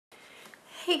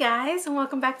Hey guys, and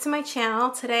welcome back to my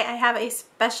channel. Today I have a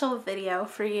special video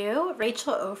for you.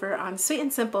 Rachel over on Sweet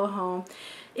and Simple Home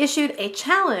issued a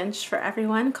challenge for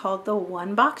everyone called the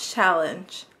One Box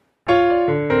Challenge. So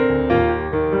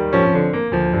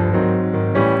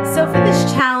for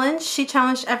this challenge, she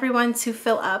challenged everyone to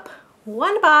fill up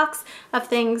one box of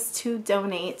things to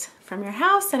donate from your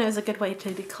house, and it was a good way to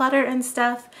declutter and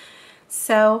stuff.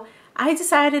 So I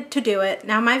decided to do it.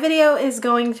 Now my video is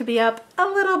going to be up a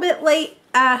little bit late,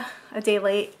 a day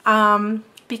late,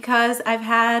 because I've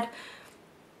had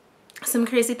some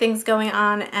crazy things going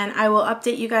on, and I will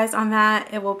update you guys on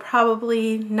that. It will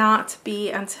probably not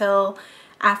be until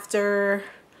after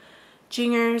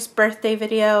Junior's birthday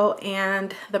video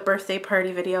and the birthday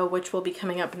party video, which will be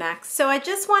coming up next. So I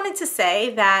just wanted to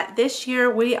say that this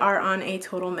year we are on a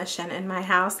total mission in my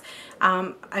house.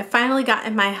 I finally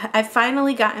gotten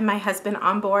my husband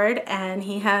on board, and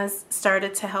he has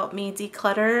started to help me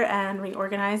declutter and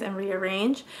reorganize and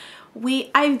rearrange.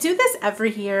 I do this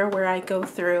every year where I go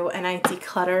through and I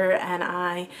declutter and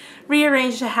I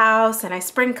rearrange the house and I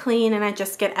spring clean and I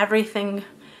just get everything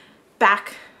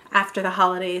back after the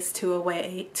holidays to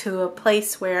a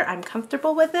place where I'm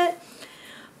comfortable with it.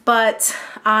 But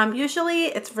usually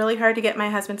it's really hard to get my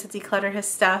husband to declutter his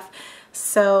stuff.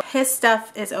 So his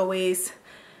stuff is always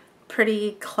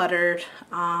pretty cluttered.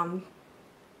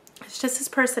 It's just his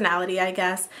personality, I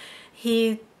guess.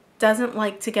 He doesn't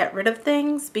like to get rid of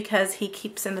things because he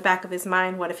keeps in the back of his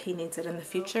mind, what if he needs it in the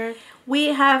future? We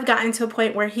have gotten to a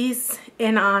point where he's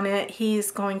in on it. He's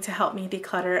going to help me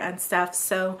declutter and stuff.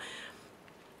 So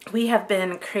we have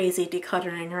been crazy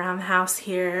decluttering around the house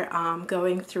here,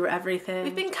 going through everything.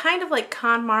 We've been kind of like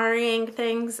KonMariing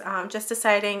things, just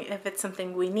deciding if it's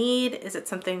something we need, is it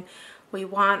something we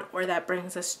want, or that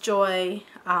brings us joy,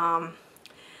 and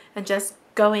just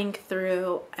going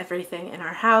through everything in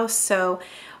our house. So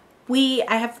I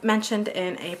have mentioned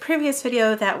in a previous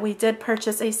video that we did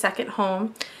purchase a second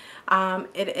home.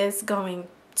 It is going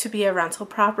to be a rental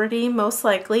property, most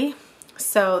likely.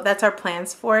 So that's our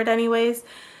plans for it anyways.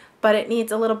 But it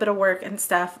needs a little bit of work and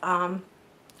stuff. And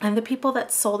the people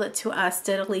that sold it to us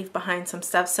did leave behind some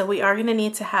stuff. So we are going to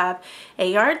need to have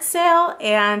a yard sale,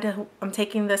 and I'm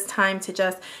taking this time to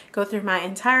just go through my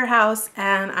entire house,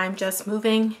 and I'm just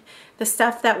moving the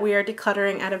stuff that we are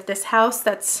decluttering out of this house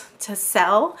that's to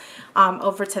sell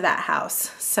over to that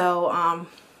house. So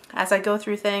as I go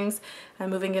through things, I'm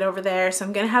moving it over there. So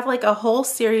I'm going to have like a whole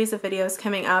series of videos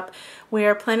coming up. We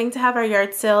are planning to have our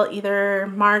yard sale either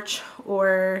March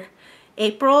or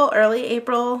April, early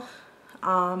April.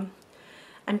 I'm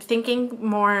thinking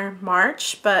more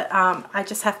March, but I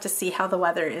just have to see how the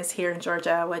weather is here in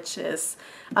Georgia, which is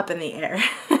up in the air.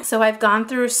 So I've gone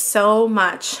through so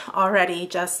much already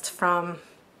just from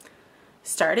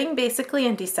starting basically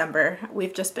in December.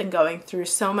 We've just been going through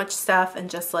so much stuff and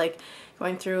just like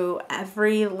going through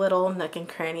every little nook and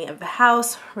cranny of the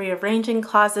house, rearranging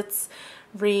closets,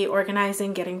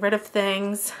 reorganizing, getting rid of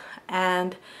things.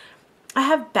 And I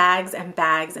have bags and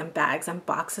bags and bags and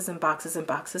boxes and boxes and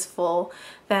boxes full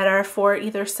that are for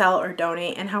either sell or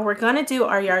donate. And how we're going to do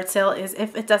our yard sale is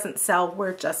if it doesn't sell,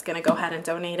 we're just going to go ahead and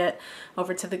donate it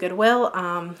over to the Goodwill.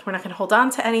 We're not going to hold on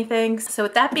to anything. So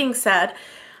with that being said,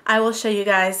 I will show you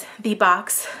guys the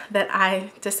box that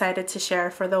I decided to share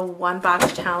for the One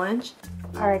Box Challenge.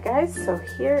 Alright guys, so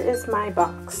here is my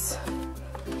box.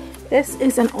 This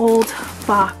is an old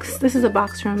box. This is a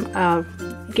box from a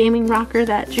gaming rocker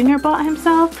that Junior bought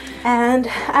himself. And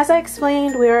as I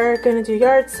explained, we are going to do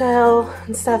yard sale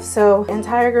and stuff. So the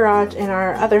entire garage in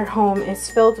our other home is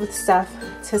filled with stuff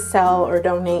to sell or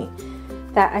donate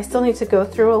that I still need to go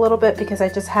through a little bit because I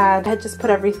had just put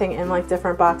everything in like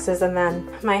different boxes, and then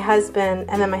my husband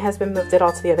moved it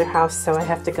all to the other house, so I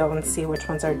have to go and see which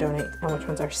ones are donate and which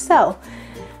ones are sell.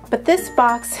 But this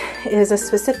box is a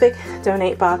specific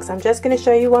donate box. I'm just going to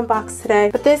show you one box today,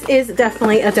 but this is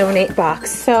definitely a donate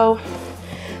box. So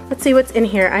let's see what's in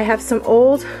here. I have some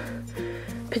old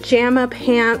pajama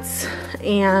pants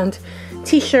and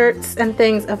t-shirts and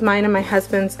things of mine and my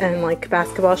husband's, and like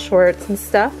basketball shorts and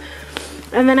stuff.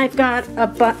 And then I've got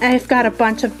a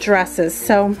bunch of dresses.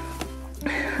 So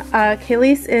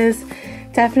Keillisse is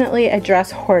definitely a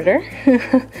dress hoarder.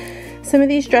 Some of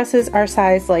these dresses are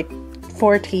size like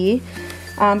 4T,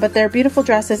 but they're beautiful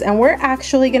dresses, and we're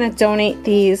actually gonna donate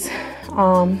these,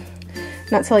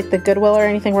 not to like the Goodwill or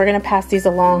anything. We're gonna pass these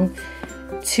along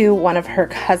to one of her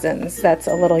cousins that's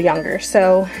a little younger.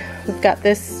 So we've got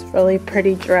this really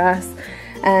pretty dress.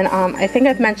 And I think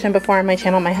I've mentioned before on my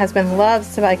channel, my husband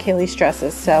loves to buy Keillisse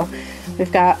dresses, so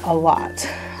we've got a lot.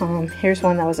 Here's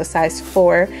one that was a size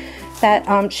 4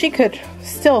 that she could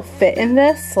still fit in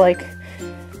this, like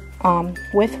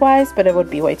width-wise, but it would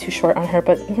be way too short on her.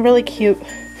 But really cute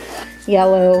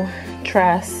yellow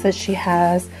dress that she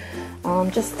has.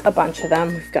 Just a bunch of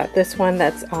them. We've got this one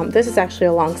that's, this is actually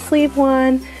a long sleeve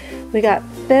one. We got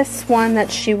this one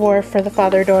that she wore for the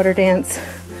father-daughter dance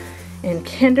in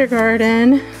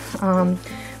kindergarten.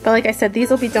 But like I said, these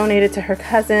will be donated to her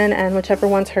cousin, and whichever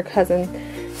ones her cousin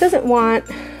doesn't want,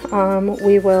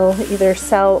 we will either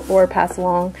sell or pass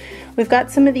along. We've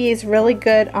got some of these really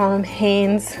good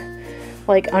Hanes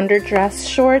like underdress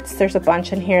shorts. There's a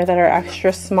bunch in here that are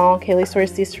extra small. Keillisse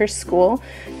wears these for school,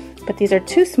 but these are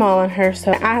too small on her,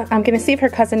 so I'm gonna see if her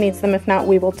cousin needs them. If not,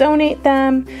 we will donate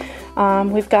them.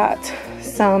 We've got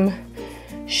some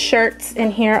shirts in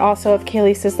here also of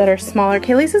Keillisse's that are smaller.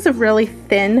 Keillisse is a really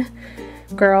thin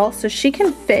girl, so she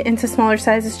can fit into smaller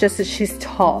sizes, just as she's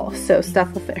tall, so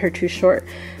stuff will fit her too short.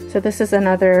 So this is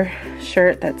another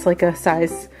shirt that's like a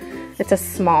size, it's a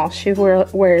small. She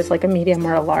wears like a medium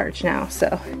or a large now,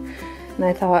 so. And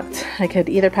I thought I could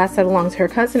either pass that along to her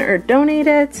cousin or donate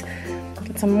it.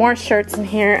 Get some more shirts in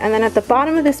here. And then at the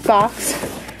bottom of this box,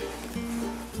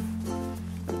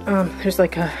 there's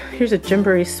like here's a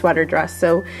Gymboree sweater dress.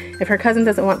 So if her cousin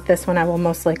doesn't want this one, I will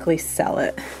most likely sell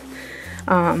it.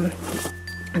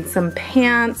 And some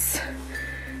pants,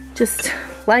 just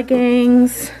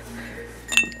leggings.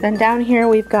 Then down here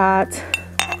we've got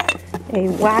a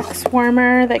wax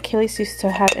warmer that Keillisse used to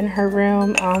have in her room.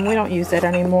 We don't use it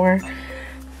anymore.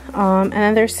 And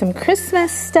then there's some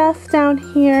Christmas stuff down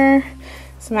here.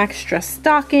 Some extra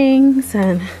stockings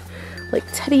and like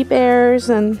teddy bears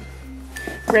and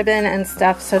ribbon and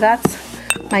stuff. So that's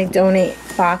my donate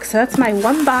box. So that's my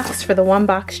one box for the one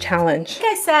box challenge. Like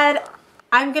I said,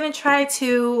 I'm gonna try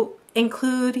to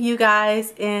include you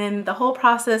guys in the whole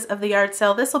process of the yard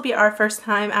sale. This will be our first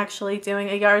time actually doing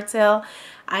a yard sale.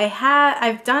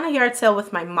 I've done a yard sale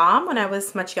with my mom when I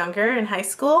was much younger in high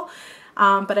school,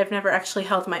 but I've never actually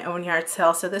held my own yard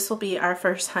sale. So this will be our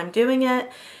first time doing it.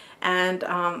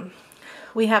 And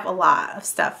we have a lot of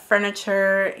stuff,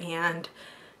 furniture and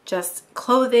just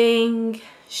clothing,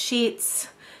 sheets,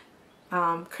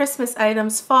 Christmas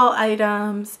items, fall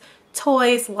items,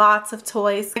 toys, lots of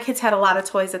toys. My kids had a lot of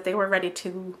toys that they were ready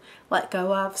to let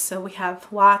go of, so we have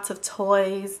lots of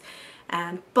toys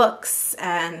and books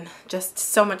and just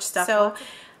so much stuff. So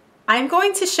I'm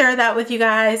going to share that with you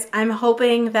guys. I'm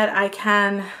hoping that I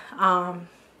can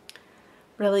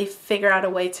really figure out a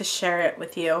way to share it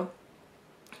with you.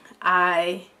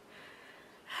 I'm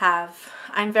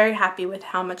very happy with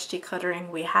how much decluttering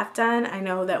we have done. I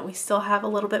know that we still have a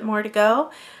little bit more to go.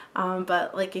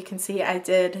 But like you can see,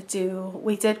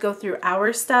 we did go through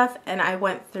our stuff, and I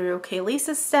went through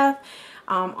Keillisse's stuff.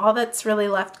 All that's really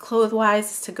left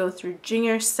clothes-wise is to go through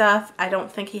Junior's stuff. I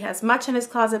don't think he has much in his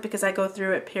closet because I go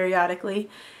through it periodically,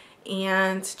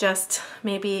 and just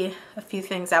maybe a few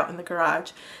things out in the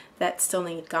garage that still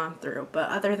need gone through. But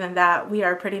other than that, we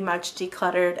are pretty much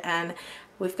decluttered, and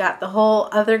we've got the whole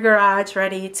other garage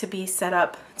ready to be set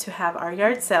up to have our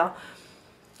yard sale.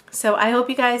 So I hope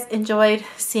you guys enjoyed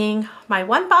seeing my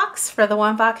one box for the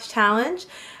one box challenge.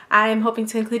 I'm hoping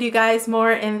to include you guys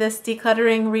more in this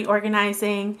decluttering,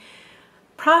 reorganizing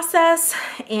process,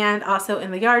 and also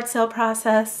in the yard sale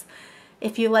process.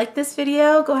 If you like this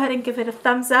video, go ahead and give it a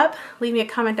thumbs up. Leave me a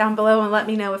comment down below and let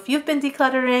me know if you've been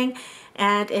decluttering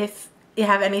and if you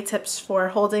have any tips for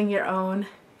holding your own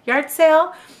yard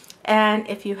sale. And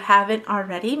if you haven't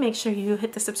already, make sure you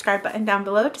hit the subscribe button down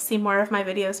below to see more of my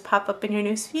videos pop up in your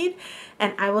newsfeed.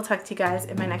 And I will talk to you guys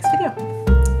in my next video.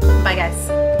 Bye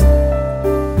guys.